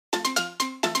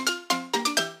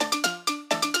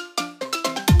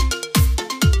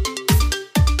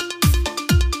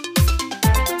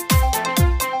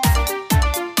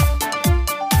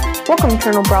Welcome,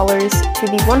 Eternal Brawlers, to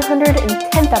the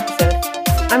 110th episode.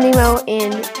 I'm Nemo,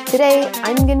 and today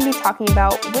I'm going to be talking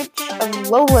about which of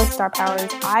Lola's star powers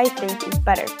I think is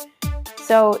better.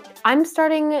 So I'm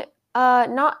starting,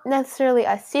 not necessarily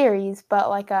a series, but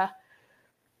like just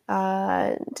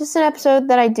an episode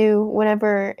that I do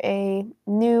whenever a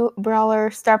new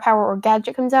Brawler star power or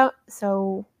gadget comes out.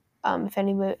 So if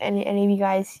any of you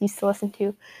guys used to listen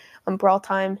to Brawl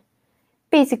Time,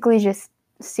 basically just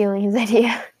stealing his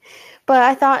idea. But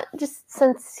I thought, just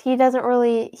since he doesn't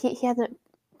really, he hasn't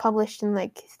published in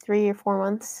like 3 or 4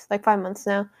 months, like 5 months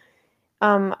now,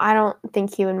 I don't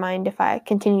think he would mind if I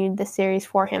continued this series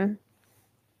for him.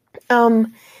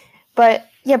 But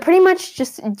yeah, pretty much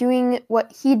just doing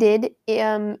what he did,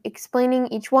 explaining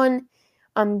each one,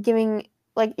 explaining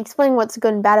what's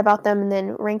good and bad about them, and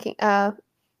then ranking,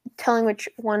 telling which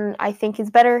one I think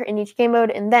is better in each game mode,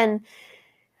 and then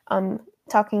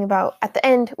talking about at the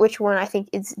end which one I think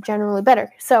is generally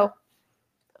better. So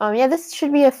this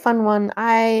should be a fun one.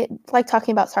 I like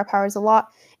talking about star powers a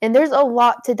lot, and there's a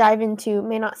lot to dive into. It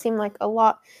may not seem like a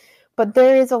lot, but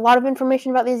there is a lot of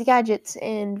information about these gadgets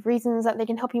and reasons that they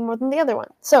can help you more than the other one.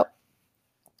 So,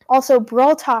 also,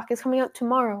 Brawl Talk is coming out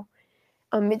tomorrow.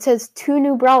 It says 2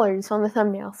 new brawlers on the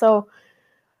thumbnail, so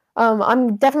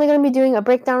I'm definitely going to be doing a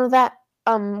breakdown of that.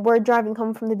 We're driving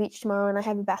home from the beach tomorrow, and I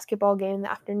have a basketball game in the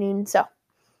afternoon, so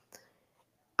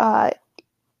our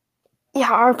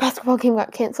basketball game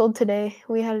got canceled today.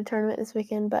 We had a tournament this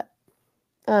weekend, but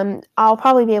I'll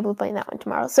probably be able to play in that one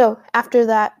tomorrow. So after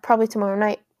that, probably tomorrow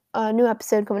night, a new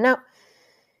episode coming out.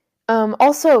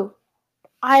 Also,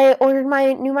 I ordered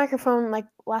my new microphone like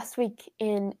last week,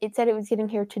 and it said it was getting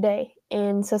here today.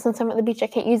 And so since I'm at the beach, I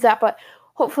can't use that, but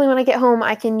hopefully when I get home,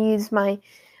 I can use my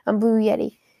Blue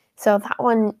Yeti. So that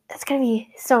one, it's going to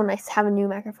be so nice to have a new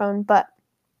microphone. But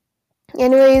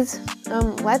anyways,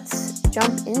 let's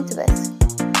jump into this.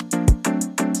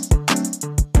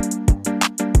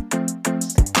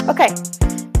 Okay,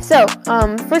 so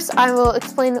first I will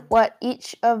explain what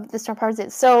each of the star powers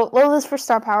is. So Lola's first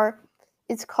star power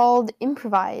is called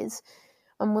Improvise.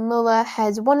 When Lola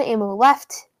has 1 ammo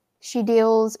left, she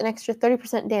deals an extra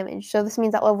 30% damage. So this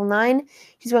means at level 9,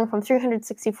 she's going from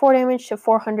 364 damage to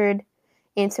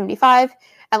 475.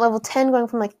 At level 10, going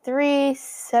from like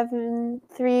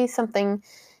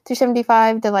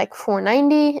 375 to like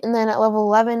 490. And then at level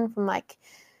 11, from like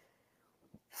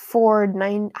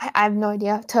 490, I have no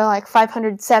idea, to like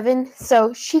 507.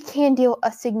 So she can deal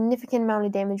a significant amount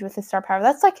of damage with this star power.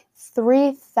 That's like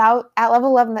 3,000, at level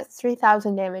 11, that's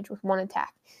 3,000 damage with 1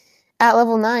 attack. At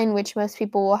level 9, which most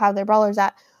people will have their brawlers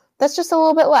at, that's just a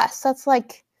little bit less. That's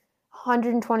like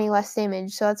 120 less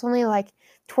damage. So that's only like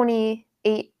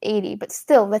 2880. But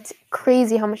still, that's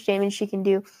crazy how much damage she can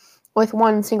do with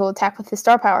 1 single attack with this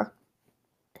star power.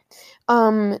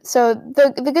 So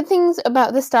the good things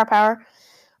about this star power,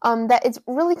 that it's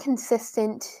really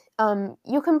consistent.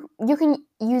 You can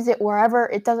use it wherever.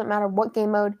 It doesn't matter what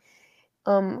game mode.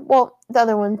 The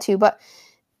other one too, but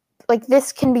like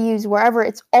this can be used wherever.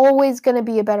 It's always going to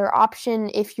be a better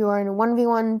option if you are in a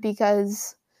 1v1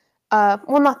 because,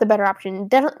 not the better option.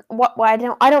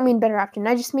 I don't mean better option.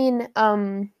 I just mean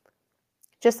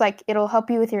just like it'll help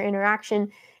you with your interaction.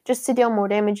 Just to deal more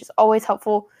damage is always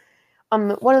helpful.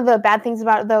 One of the bad things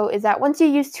about it though is that once you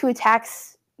use 2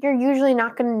 attacks, you're usually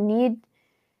not going to need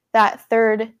that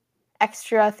third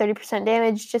extra 30%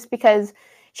 damage just because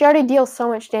she already deals so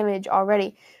much damage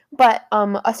already. But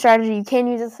a strategy you can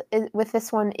use with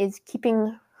this one is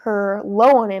keeping her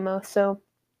low on ammo so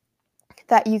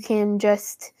that you can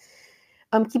just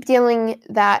keep dealing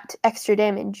that extra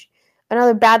damage.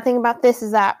 Another bad thing about this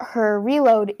is that her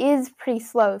reload is pretty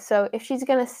slow. So if she's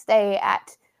going to stay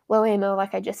at low ammo,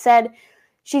 like I just said,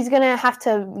 she's going to have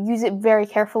to use it very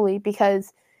carefully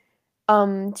because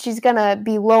she's going to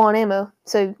be low on ammo.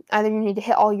 So either you need to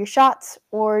hit all your shots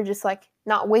or just like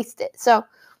not waste it. So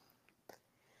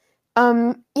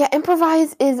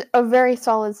Improvise is a very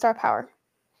solid star power.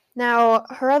 Now,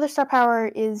 her other star power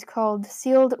is called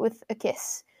Sealed with a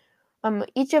Kiss.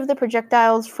 Each of the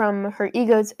projectiles from her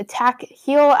ego's attack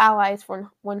heal allies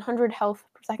for 100 health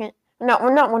per second. No,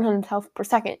 not 100 health per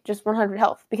second, just 100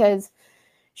 health, because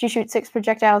she shoots 6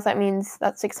 projectiles, that means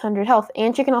that's 600 health,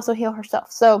 and she can also heal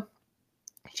herself. So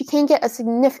she can get a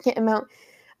significant amount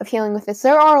of healing with this.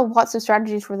 There are lots of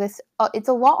strategies for this. It's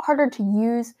a lot harder to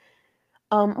use.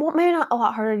 Maybe not a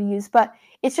lot harder to use, but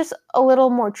it's just a little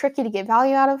more tricky to get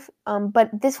value out of. But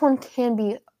this one can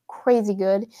be crazy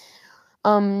good.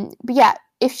 But yeah,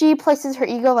 if she places her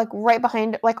ego like right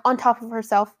behind, like on top of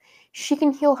herself, she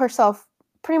can heal herself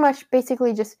pretty much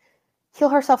basically just heal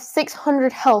herself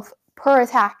 600 health per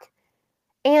attack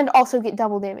and also get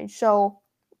double damage. So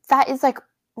that is like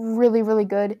really, really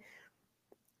good.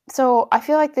 So I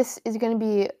feel like this is going to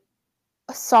be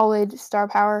a solid star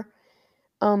power.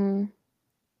 But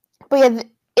yeah,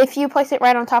 if you place it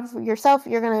right on top of yourself,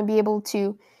 you're going to be able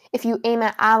to, if you aim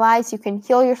at allies, you can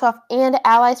heal yourself and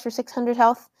allies for 600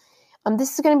 health.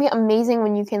 This is going to be amazing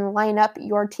when you can line up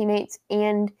your teammates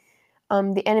and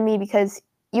the enemy, because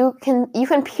you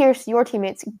can pierce your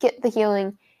teammates, get the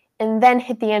healing, and then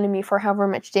hit the enemy for however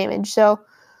much damage. So,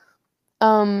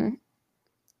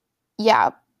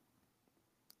 yeah.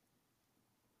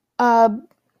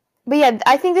 But yeah,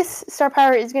 I think this star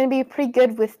power is going to be pretty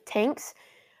good with tanks.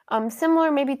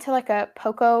 Similar maybe to like a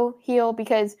Poco heal,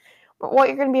 because what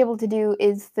you're going to be able to do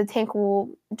is the tank will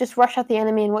just rush at the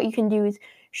enemy, and what you can do is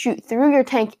shoot through your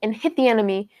tank and hit the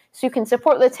enemy, so you can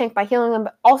support the tank by healing them,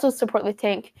 but also support the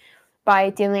tank by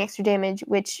dealing extra damage,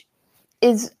 which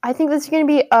is, I think this is going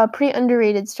to be a pretty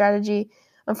underrated strategy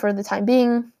for the time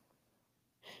being.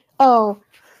 Oh,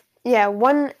 yeah,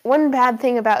 one bad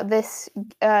thing about this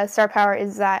star power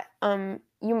is that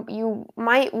you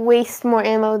might waste more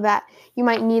ammo that you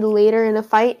might need later in a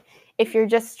fight if you're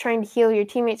just trying to heal your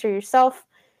teammates or yourself.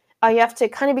 You have to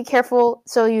kind of be careful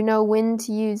so you know when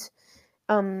to use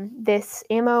this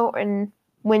ammo and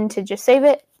when to just save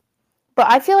it.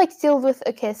 But I feel like Sealed with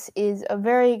a Kiss is a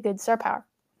very good star power.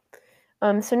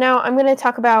 So now I'm going to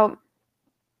talk about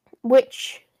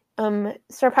which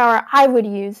star power I would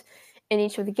use in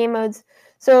each of the game modes.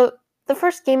 So the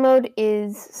first game mode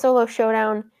is Solo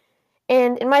Showdown,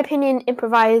 and in my opinion,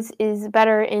 Improvise is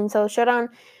better in Solo Showdown.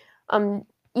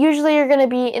 Usually you're going to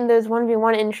be in those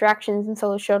 1v1 interactions in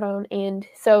Solo Showdown, and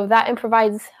so that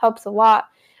Improvise helps a lot,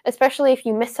 especially if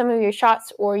you miss some of your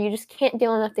shots or you just can't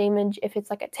deal enough damage if it's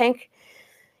like a tank.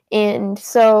 And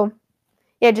so,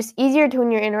 yeah, just easier to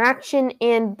win your interaction.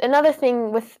 And another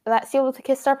thing with that Sealed with a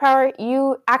Kiss star power,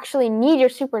 you actually need your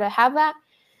super to have that.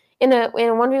 In a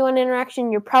 1v1 interaction,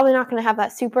 you're probably not going to have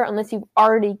that super unless you've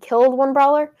already killed one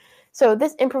brawler. So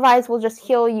this Improvise will just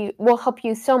heal you, will help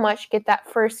you so much, get that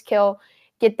first kill,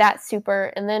 get that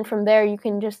super, and then from there you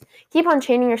can just keep on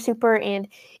chaining your super, and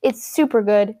it's super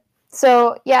good.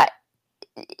 So yeah,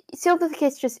 Sealed with a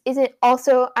Kiss just isn't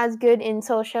also as good in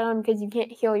Solo Showdown because you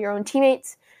can't heal your own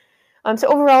teammates. So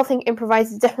overall, I think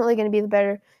Improvise is definitely going to be the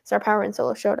better star power in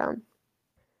Solo Showdown.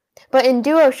 But in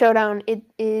Duo Showdown, it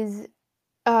is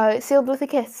Sealed with a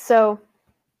Kiss. So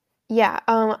yeah,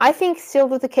 I think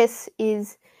Sealed with a Kiss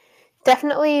is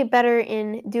definitely better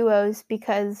in duos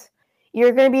because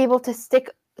you're going to be able to stick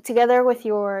together with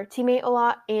your teammate a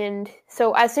lot. And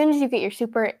so as soon as you get your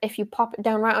super, if you pop it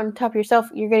down right on top of yourself,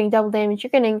 you're getting double damage. You're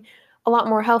getting a lot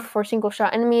more health for single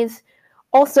shot enemies.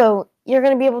 Also, you're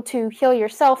going to be able to heal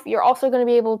yourself. You're also going to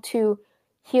be able to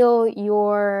heal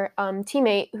your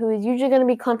teammate, who is usually going to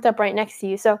be clumped up right next to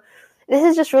you. So this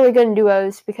is just really good in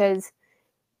duos because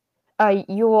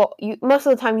you most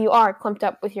of the time you are clumped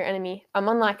up with your enemy,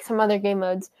 unlike some other game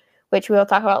modes, which we'll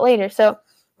talk about later. So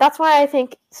that's why I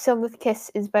think Sealed with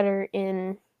Kiss is better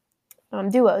in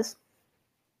duos.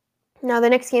 Now the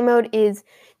next game mode is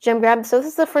Gem Grab. So this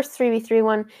is the first 3v3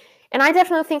 one, and I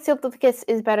definitely think Sealed with Kiss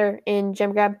is better in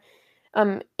Gem Grab.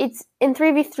 It's in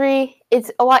 3v3,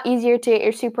 it's a lot easier to get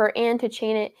your super and to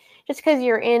chain it, just because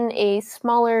you're in a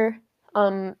smaller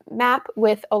map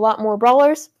with a lot more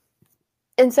brawlers.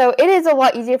 And so it is a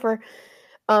lot easier for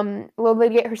Lola to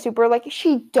get her super. Like,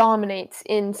 she dominates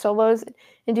in solos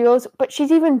and duos, but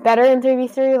she's even better in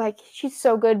 3v3. Like, she's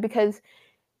so good because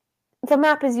the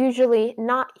map is usually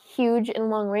not huge and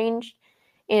long range,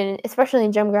 and especially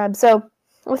in Gem Grab. So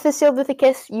with the Sealed with a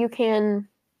Kiss, you can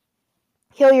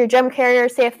heal your gem carrier,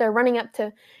 say if they're running up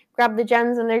to grab the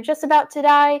gems and they're just about to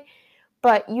die,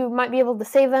 but you might be able to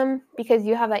save them because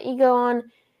you have that ego on.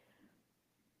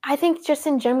 I think just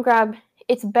in Gem Grab,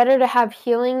 it's better to have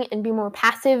healing and be more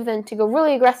passive than to go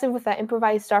really aggressive with that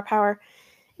Improvised star power.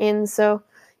 And so,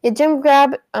 yeah, Gem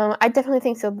Grab, I definitely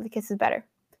think Sealed with a Kiss is better.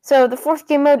 So the fourth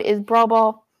game mode is Brawl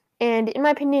Ball, and in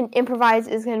my opinion, Improvise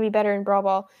is going to be better in Brawl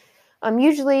Ball.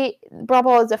 Usually, Brawl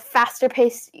Ball is a faster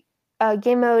paced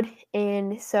game mode,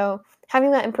 and so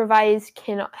having that Improvise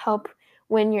can help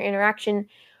win your interaction.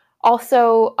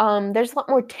 Also, there's a lot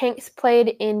more tanks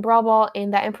played in Brawl Ball,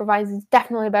 and that Improvise is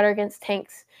definitely better against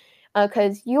tanks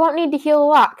because you won't need to heal a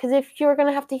lot. Because if you're going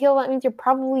to have to heal, that means you're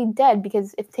probably dead,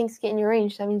 because if tanks get in your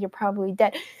range, that means you're probably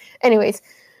dead. Anyways,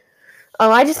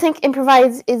 I just think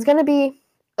Improvise is going to be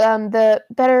the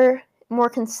better, more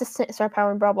consistent star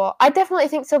power in Brawl Ball. I definitely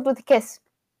think Sealed with a Kiss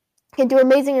can do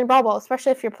amazing in Brawl Ball,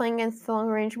 especially if you're playing against the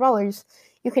long-range brawlers.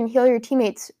 You can heal your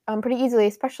teammates pretty easily,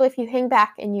 especially if you hang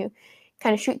back and you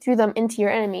kind of shoot through them into your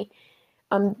enemy.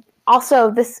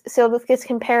 Also, this Sealed with Kiss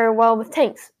can pair well with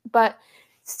tanks, but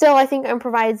still, I think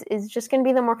Improvise is just going to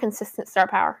be the more consistent star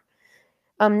power.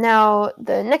 Now,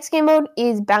 the next game mode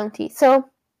is Bounty. So,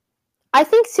 I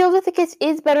think Sealed with a Kiss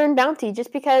is better in Bounty,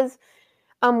 just because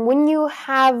when you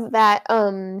have that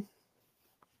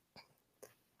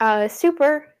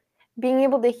super, being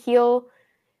able to heal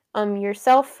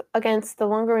yourself against the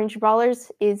longer range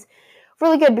brawlers is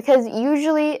really good, because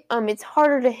usually it's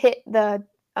harder to hit the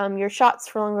your shots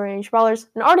for longer range brawlers,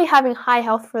 and already having high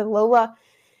health for Lola,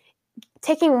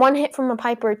 taking 1 hit from a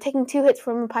Piper, taking 2 hits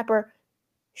from a Piper,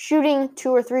 shooting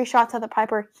 2 or 3 shots at the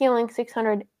Piper, healing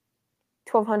 600,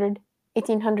 1200,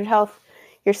 1800 health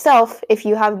yourself if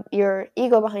you have your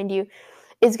ego behind you,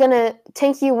 is going to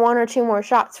tank you 1 or 2 more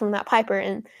shots from that Piper.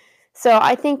 And so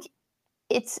I think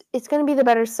it's going to be the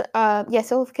better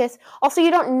Sealed with Kiss. Also,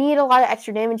 you don't need a lot of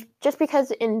extra damage, just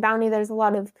because in Bounty there's a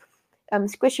lot of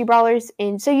squishy brawlers,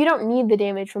 and so you don't need the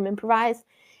damage from Improvise.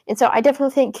 And so I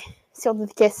definitely think Sealed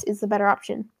with Kiss is the better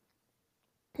option.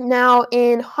 Now,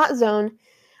 in Hot Zone,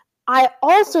 I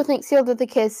also think Sealed with a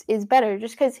Kiss is better,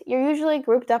 just because you're usually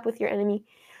grouped up with your enemy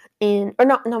or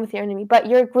not with your enemy, but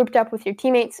you're grouped up with your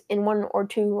teammates in 1 or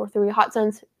 2 or 3 hot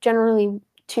zones, generally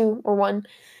 2 or 1.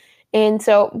 And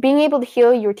so being able to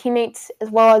heal your teammates as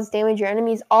well as damage your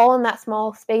enemies all in that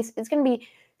small space is going to be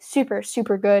super,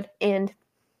 super good. And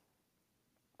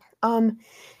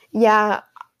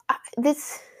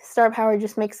this star power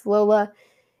just makes Lola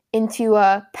into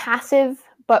a passive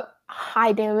but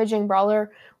high damaging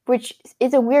brawler, which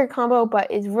is a weird combo but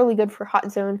is really good for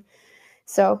Hot Zone.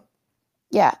 So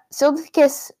yeah, Sealed with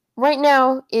Kiss right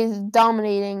now is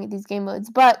dominating these game modes,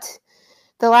 but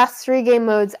the last 3 game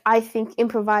modes I think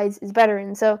Improvise is better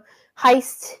in. So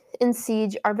Heist and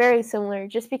Siege are very similar,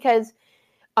 just because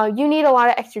you need a lot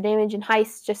of extra damage in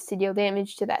Heist just to deal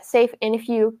damage to that safe. And if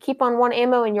you keep on 1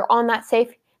 ammo and you're on that safe,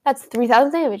 that's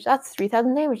 3,000 damage. That's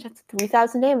 3,000 damage. That's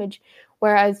 3,000 damage.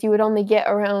 Whereas you would only get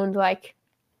around like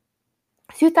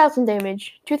 2,000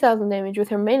 damage with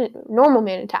her normal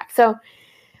main attack. So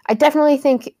I definitely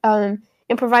think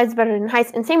Improvise is better than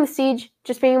Heist. And same with Siege,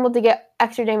 just being able to get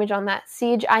extra damage on that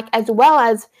Siege, as well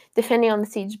as defending on the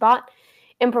Siege bot.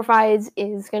 Improvise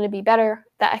is going to be better.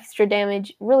 That extra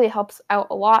damage really helps out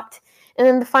a lot. And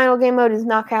then the final game mode is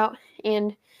Knockout.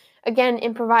 And again,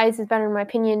 Improvise is better in my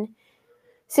opinion.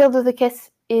 Sealed with a Kiss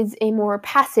is a more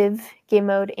passive game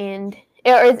mode, and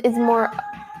is more...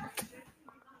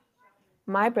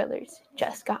 My brothers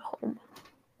just got home.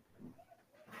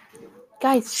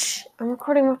 Guys, shh, I'm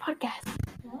recording my podcast.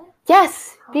 What?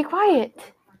 Yes, be quiet.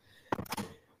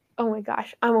 Oh my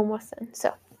gosh, I'm almost done.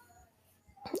 So,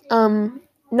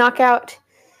 Knockout,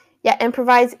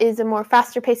 Improvise is a more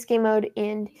faster-paced game mode,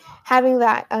 and having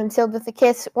that Sealed with a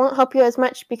Kiss won't help you as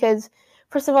much, because,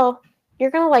 first of all,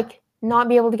 you're gonna not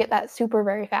be able to get that super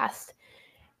very fast,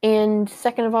 and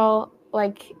second of all,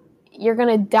 you're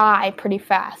gonna die pretty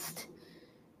fast,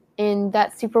 and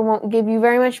that super won't give you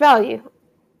very much value,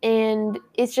 and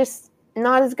it's just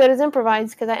not as good as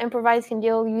Improvise, because that Improvise can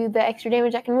deal you the extra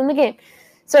damage that can win the game.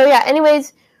 So yeah,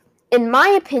 anyways, in my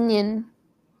opinion,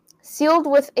 Sealed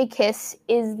with a Kiss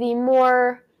is the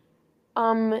more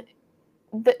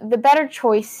the better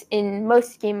choice in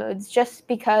most game modes, just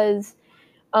because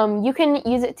you can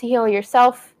use it to heal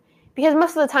yourself, because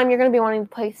most of the time you're going to be wanting to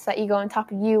place that ego on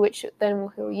top of you, which then will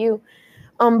heal you.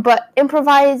 But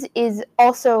Improvise is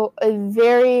also a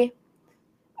very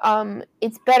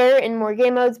it's better in more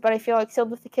game modes, but I feel like Sealed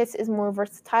with a Kiss is more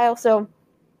versatile. So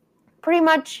pretty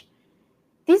much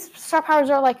these star powers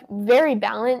are very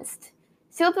balanced.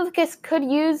 Sealed with a Kiss could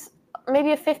use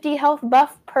maybe a 50 health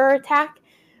buff per attack,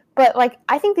 but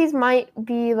I think these might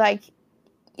be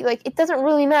it doesn't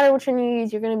really matter which one you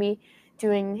use, you're going to be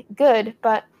doing good.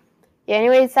 But yeah,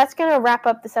 anyways, that's going to wrap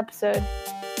up this episode.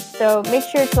 So make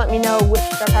sure to let me know which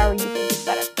star power you think is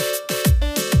better.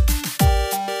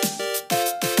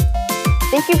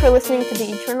 Thank you for listening to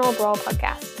the Eternal Brawl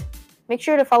podcast. Make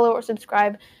sure to follow or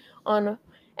subscribe on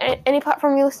any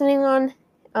platform you're listening on.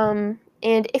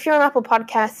 And if you're on Apple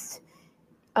Podcasts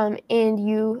and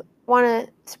you want to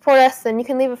support us, then you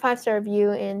can leave a 5-star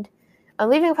review. And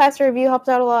leaving a 5-star review helps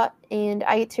out a lot, and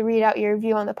I get to read out your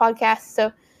review on the podcast.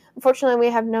 So unfortunately,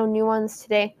 we have no new ones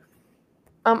today.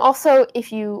 Also,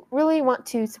 if you really want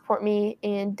to support me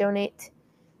and donate,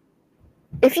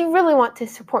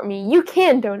 you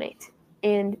can donate,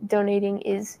 and donating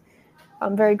is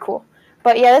very cool.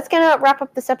 But yeah, that's going to wrap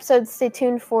up this episode. Stay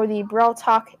tuned for the Brawl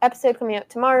Talk episode coming out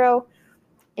tomorrow,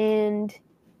 and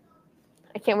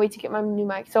I can't wait to get my new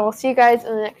mic. So I'll see you guys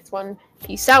in the next one.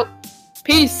 Peace out.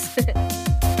 Peace.